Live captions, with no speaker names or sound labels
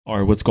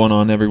Alright, what's going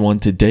on everyone?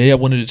 Today I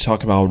wanted to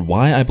talk about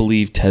why I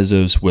believe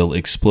Tezos will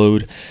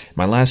explode. In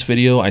my last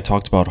video I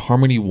talked about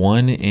Harmony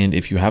 1, and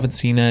if you haven't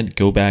seen that,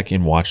 go back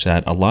and watch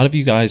that. A lot of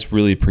you guys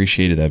really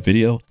appreciated that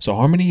video. So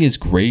Harmony is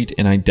great,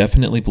 and I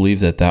definitely believe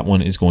that that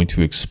one is going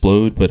to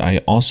explode, but I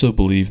also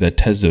believe that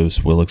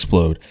Tezos will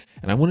explode.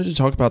 And I wanted to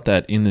talk about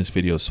that in this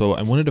video. So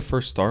I wanted to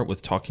first start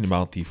with talking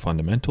about the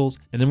fundamentals,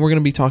 and then we're going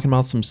to be talking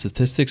about some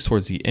statistics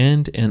towards the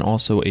end and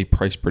also a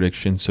price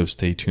prediction. So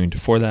stay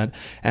tuned for that.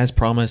 As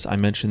promised, I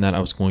mentioned that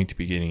I was going to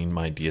be getting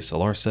my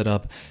DSLR set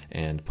up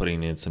and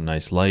putting in some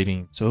nice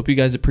lighting. So I hope you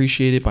guys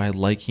appreciate it by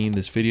liking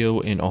this video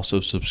and also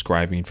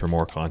subscribing for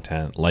more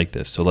content like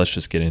this. So let's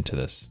just get into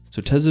this.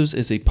 So Tezos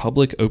is a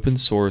public open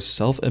source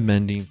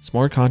self-amending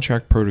smart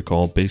contract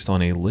protocol based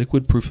on a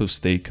liquid proof of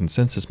stake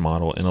consensus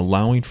model and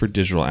allowing for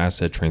digital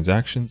asset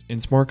transactions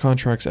in smart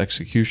contracts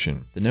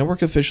execution. The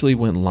network officially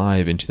went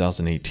live in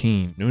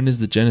 2018, known as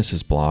the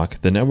Genesis block.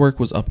 The network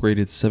was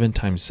upgraded 7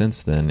 times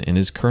since then and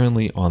is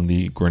currently on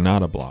the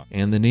Granada block.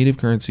 And the native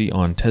currency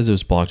on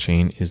Tezos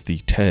blockchain is the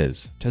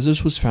Tez.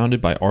 Tezos was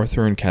founded by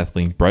Arthur and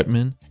Kathleen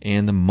Bretman,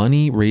 and the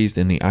money raised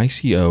in the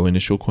ICO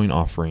initial coin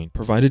offering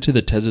provided to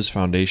the Tezos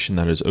Foundation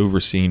that is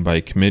overseen by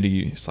a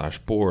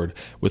committee/board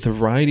with a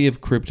variety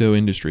of crypto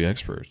industry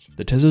experts.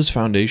 The Tezos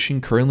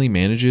Foundation currently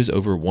manages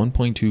over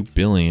 1.2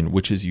 billion,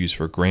 which is used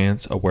for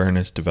grants,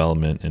 awareness,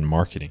 development, and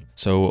marketing.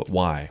 So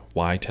why?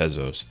 Why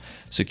Tezos?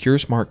 Secure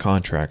smart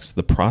contracts.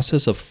 The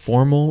process of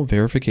formal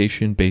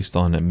verification based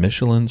on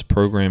Michelin's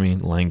programming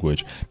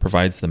language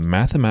provides the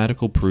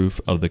mathematical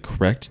proof of the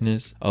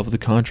correctness of the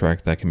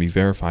contract that can be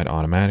verified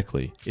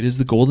automatically. It is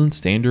the golden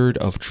standard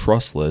of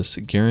trustless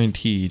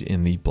guaranteed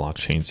in the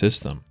blockchain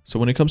system. So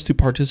when it comes to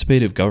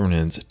participative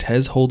governance,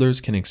 Tez holders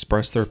can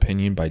express their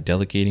opinion by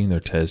delegating their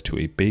Tez to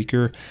a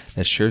baker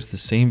that shares the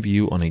same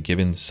view on a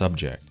given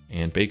subject.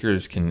 And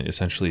bakers can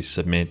essentially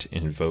submit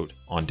and vote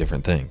on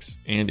different things.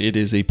 And it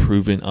is a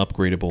proven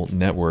upgradable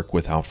network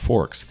without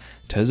forks.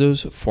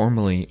 Tezos'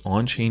 formerly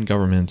on-chain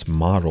governance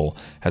model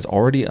has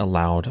already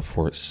allowed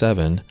for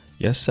 7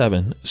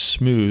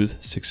 smooth,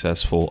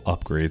 successful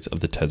upgrades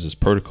of the Tezos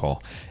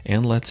protocol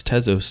and lets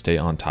Tezos stay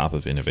on top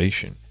of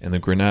innovation. And the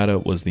Granada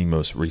was the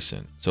most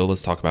recent. So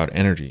let's talk about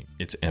energy.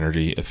 It's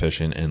energy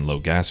efficient and low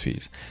gas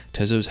fees.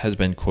 Tezos has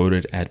been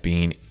quoted at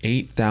being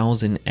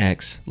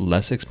 8,000x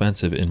less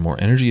expensive and more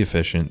energy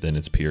efficient than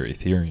its peer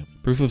Ethereum.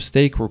 Proof of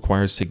stake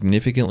requires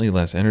significantly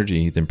less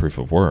energy than proof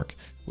of work,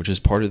 which is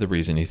part of the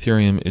reason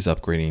Ethereum is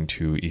upgrading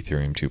to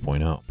Ethereum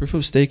 2.0. Proof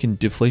of stake and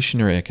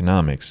deflationary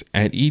economics.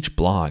 At each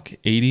block,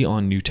 80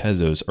 on new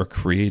Tezos are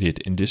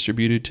created and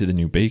distributed to the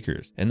new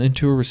bakers, and then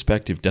to a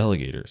respective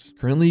delegators.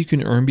 Currently, you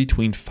can earn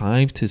between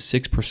 5 to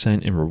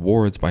 6% in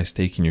rewards by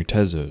staking your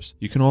Tezos.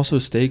 You can also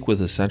stake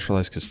with a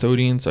centralized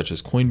custodian such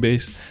as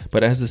Coinbase,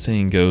 but as the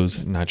saying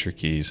goes, not your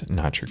keys,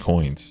 not your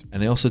coins.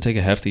 And they also take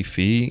a hefty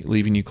fee,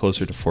 leaving you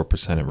closer to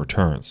 4% in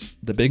returns.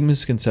 The big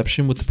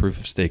misconception with the proof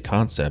of stake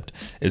concept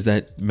is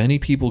that many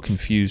people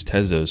confuse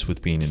Tezos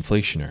with being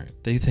inflationary.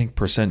 They think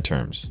percent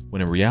terms,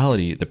 when in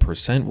reality, the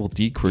percent will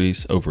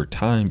decrease over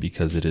time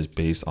because it is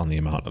based on the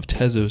amount of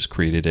Tezos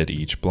created at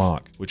each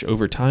block, which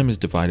over time is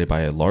divided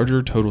by a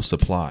larger total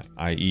supply,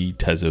 i.e.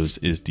 Tezos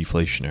is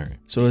deflationary.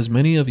 So as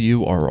many of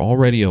you are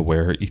already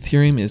aware,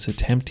 Ethereum is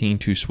attempting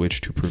to switch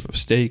to proof of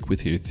stake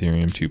with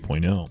Ethereum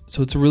 2.0.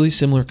 So it's a really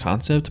similar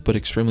concept, but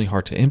extremely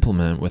hard to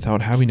implement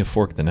without having to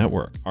fork the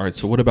network. Alright,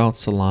 so what about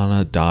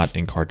Solana, Dot,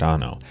 and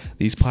Cardano?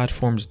 These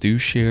platforms do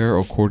share,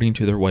 according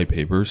to their white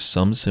papers,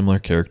 some similar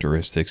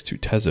characteristics to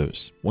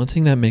Tezos. One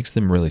thing that makes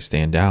them really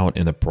stand out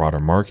in the broader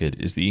market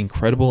is the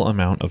incredible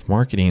amount of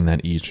marketing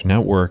that each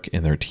network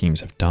and their teams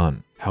have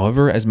done.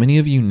 However, as many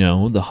of you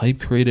know, the hype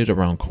created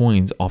around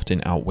coins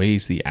often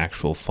outweighs the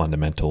actual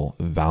fundamental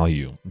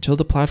value. Until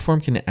the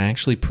platform can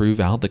actually prove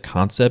out the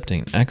concept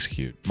and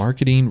execute,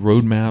 marketing,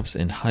 roadmaps,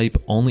 and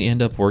hype only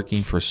end up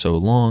working for so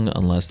long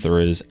unless there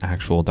is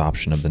actual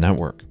adoption of the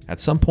network. At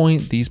some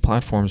point, these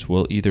platforms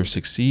will either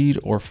succeed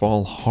or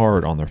fall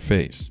hard on their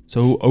face.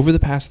 So over the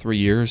past 3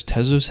 years,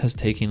 Tezos has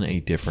taken a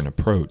different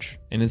approach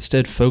and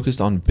instead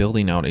focused on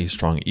building out a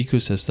strong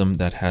ecosystem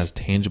that has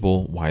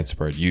tangible,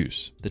 widespread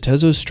use. The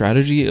Tezos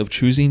strategy of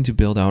choosing to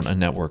build out a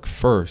network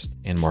first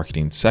and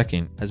marketing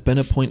second has been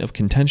a point of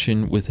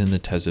contention within the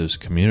Tezos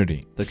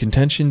community. The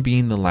contention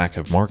being the lack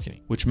of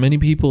marketing, which many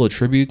people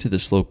attribute to the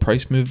slow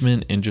price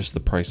movement and just the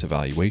price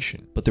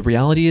evaluation. But the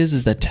reality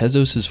is that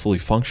Tezos is fully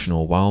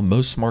functional, while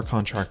most smart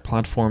contract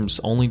platforms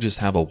only just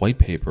have a white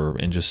paper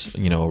and just, a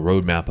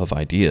roadmap of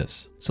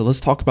ideas. So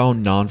let's talk about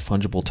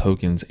non-fungible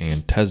tokens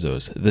and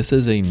Tezos. This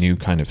is a new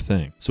kind of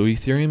thing. So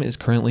Ethereum is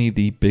currently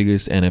the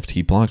biggest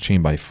NFT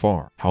blockchain by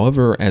far.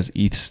 However, as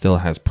ETH still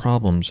has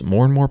problems,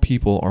 more and more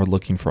people are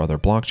looking for other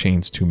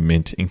blockchains to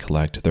mint and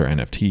collect their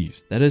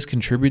NFTs. That has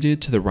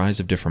contributed to the rise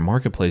of different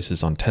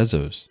marketplaces on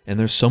Tezos. And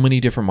there's so many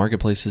different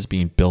marketplaces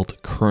being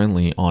built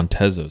currently on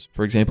Tezos.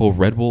 For example,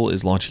 Red Bull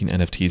is launching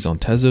NFTs on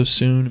Tezos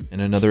soon.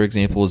 And another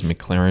example is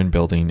McLaren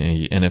building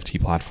a NFT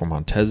platform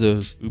on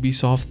Tezos.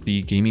 Ubisoft,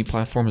 the gaming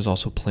platform, is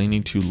also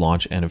planning to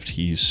launch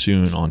NFTs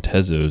soon on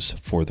Tezos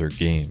for their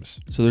games.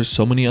 So there's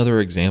so many other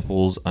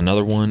examples.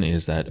 Another one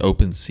is that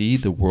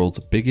OpenSea, the world's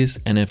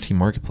biggest NFT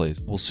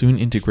marketplace, will soon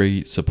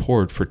integrate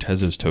support for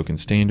Tezos token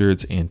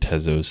standards and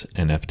Tezos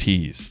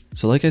NFTs.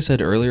 So like I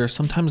said earlier,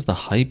 sometimes the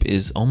hype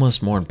is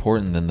almost more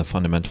important than the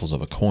fundamentals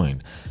of a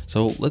coin.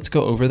 So let's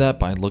go over that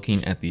by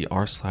looking at the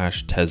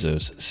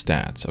r/Tezos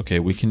stats. Okay,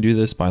 we can do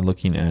this by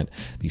looking at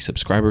the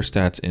subscriber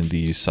stats and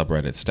the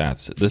subreddit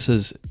stats. This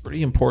is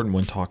pretty important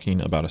when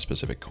talking about a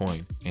specific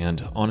coin,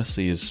 and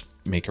honestly is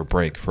make or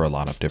break for a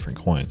lot of different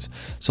coins.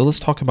 So let's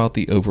talk about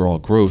the overall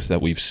growth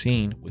that we've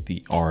seen with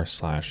the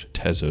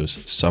r/Tezos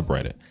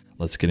subreddit.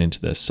 Let's get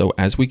into this. So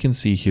as we can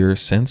see here,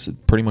 since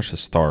pretty much the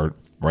start,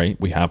 right,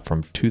 we have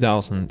from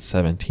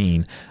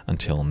 2017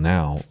 until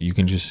now, you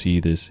can just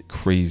see this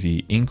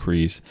crazy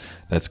increase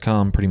that's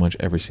come pretty much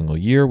every single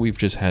year. We've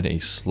just had a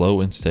slow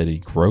and steady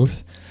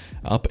growth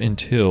up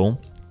until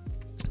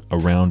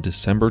around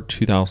December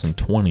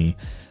 2020.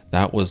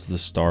 That was the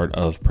start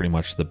of pretty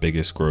much the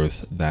biggest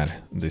growth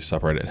that the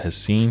subreddit has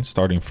seen,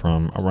 starting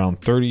from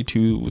around 30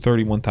 to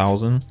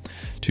 31,000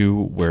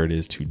 to where it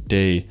is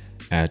today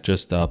at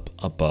just up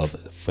above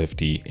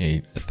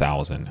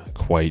 58,000.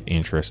 Quite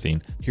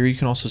interesting. Here you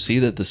can also see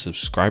that the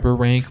subscriber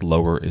rank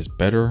lower is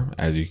better.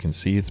 As you can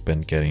see, it's been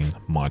getting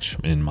much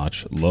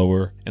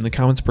lower. And the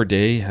comments per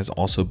day has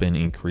also been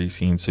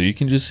increasing. So you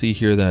can just see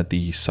here that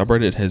the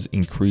subreddit has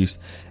increased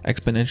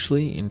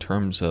exponentially in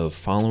terms of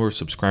followers,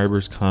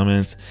 subscribers,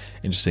 comments,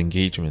 and just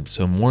engagement.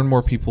 So more and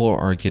more people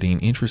are getting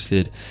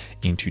interested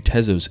into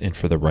Tezos, and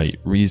for the right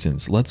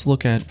reasons. Let's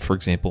look at, for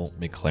example,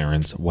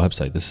 McLaren's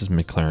website. This is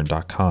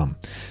McLaren.com.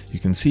 You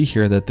can see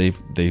here that they've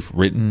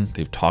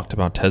talked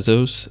about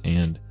Tezos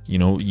and, you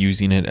know,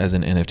 using it as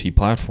an NFT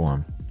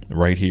platform.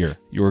 Right here,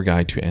 your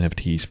guide to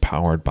NFTs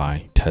powered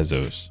by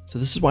Tezos. So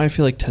this is why I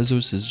feel like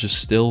Tezos is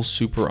just still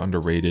super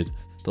underrated.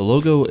 The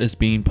logo is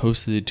being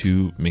posted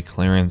to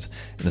McLaren's,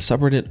 and the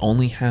subreddit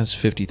only has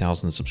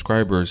 50,000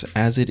 subscribers.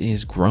 As it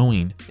is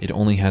growing, it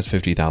only has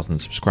 50,000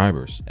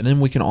 subscribers. And then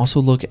we can also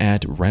look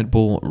at Red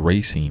Bull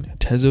Racing.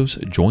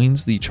 Tezos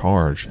joins the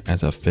charge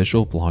as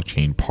official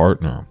blockchain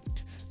partner.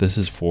 This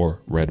is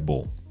for Red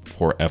Bull,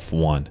 for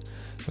F1.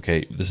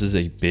 Okay, this is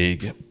a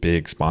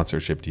big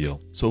sponsorship deal.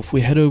 So if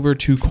we head over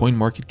to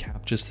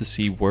CoinMarketCap just to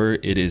see where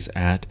it is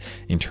at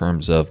in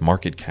terms of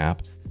market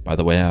cap. By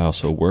the way, I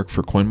also work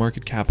for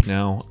CoinMarketCap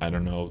now. I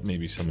don't know,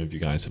 maybe some of you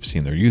guys have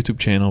seen their YouTube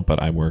channel,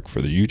 but I work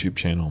for the YouTube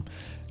channel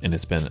and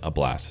it's been a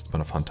blast. It's been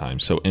a fun time.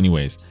 So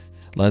anyways,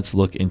 let's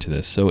look into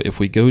this. So if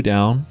we go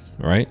down,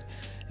 right,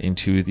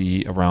 into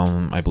the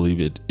around, I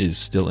believe it is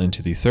still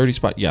into the 30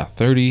 spot. Yeah,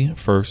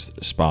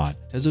 31st spot.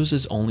 Tezos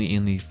is only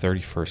in the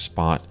 31st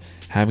spot,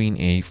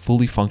 having a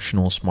fully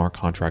functional smart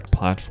contract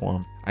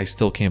platform. I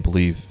still can't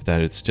believe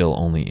that it's still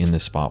only in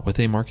this spot with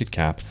a market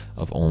cap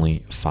of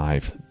only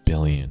 5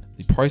 billion.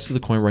 The price of the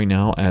coin right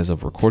now as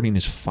of recording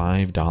is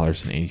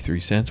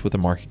 $5.83 with a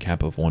market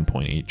cap of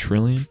 1.8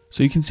 trillion.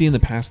 So you can see in the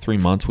past 3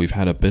 months, we've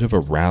had a bit of a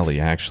rally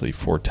actually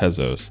for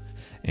Tezos.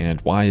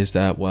 And why is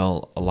that?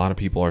 Well, a lot of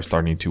people are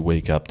starting to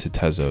wake up to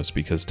Tezos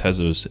because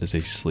Tezos is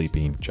a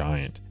sleeping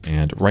giant.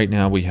 And right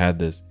now we had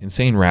this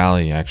insane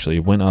rally, actually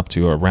went up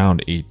to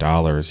around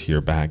 $8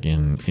 here back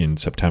in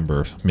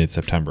September,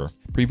 mid-September.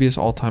 Previous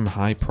all-time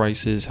high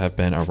prices have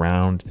been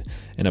around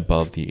and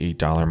above the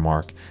 $8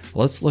 mark.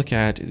 Let's look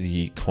at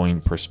the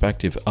coin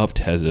perspective of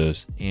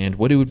Tezos and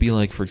what it would be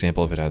like, for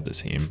example, if it had the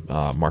same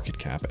market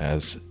cap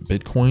as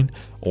Bitcoin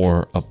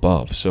or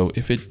above. So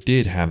if it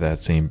did have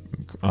that same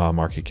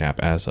market cap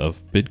as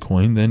of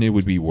Bitcoin, then it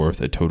would be worth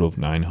a total of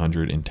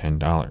 $910.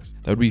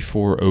 That would be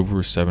for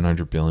over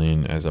 700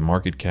 billion as a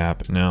market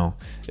cap. Now,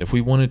 if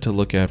we wanted to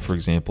look at, for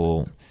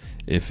example,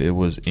 if it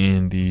was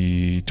in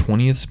the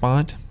 20th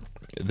spot,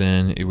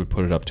 then it would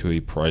put it up to a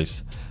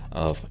price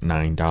of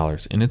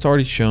 $9, and it's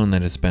already shown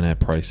that it's been at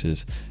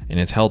prices and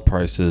it's held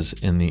prices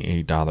in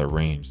the $8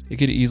 range. It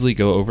could easily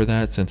go over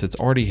that since it's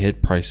already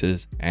hit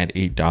prices at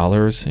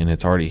 $8 and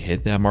it's already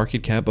hit that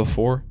market cap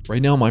before.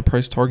 Right now my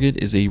price target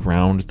is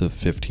around the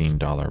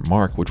 $15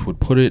 mark, which would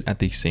put it at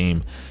the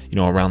same,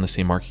 around the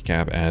same market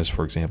cap as,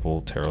 for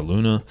example, Terra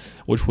Luna,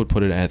 which would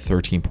put it at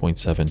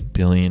 13.7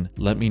 billion.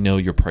 Let me know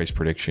your price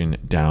prediction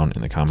down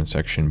in the comment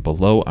section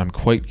below. I'm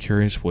quite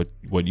curious what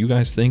you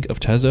guys think of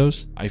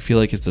Tezos. I feel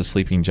like it's a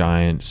sleeping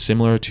giant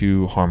similar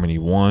to Harmony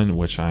One,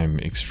 which I'm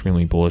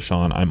extremely bullish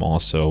on. I'm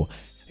also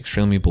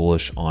extremely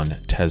bullish on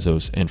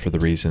Tezos, and for the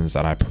reasons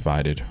that I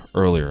provided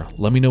earlier.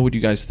 Let me know what you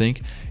guys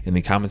think in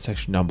the comment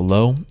section down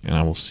below, and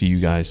I will see you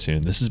guys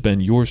soon. This has been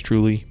yours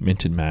truly,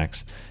 Minted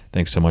Max.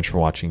 Thanks so much for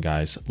watching,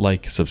 guys.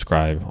 Like,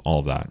 subscribe, all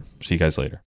of that. See you guys later.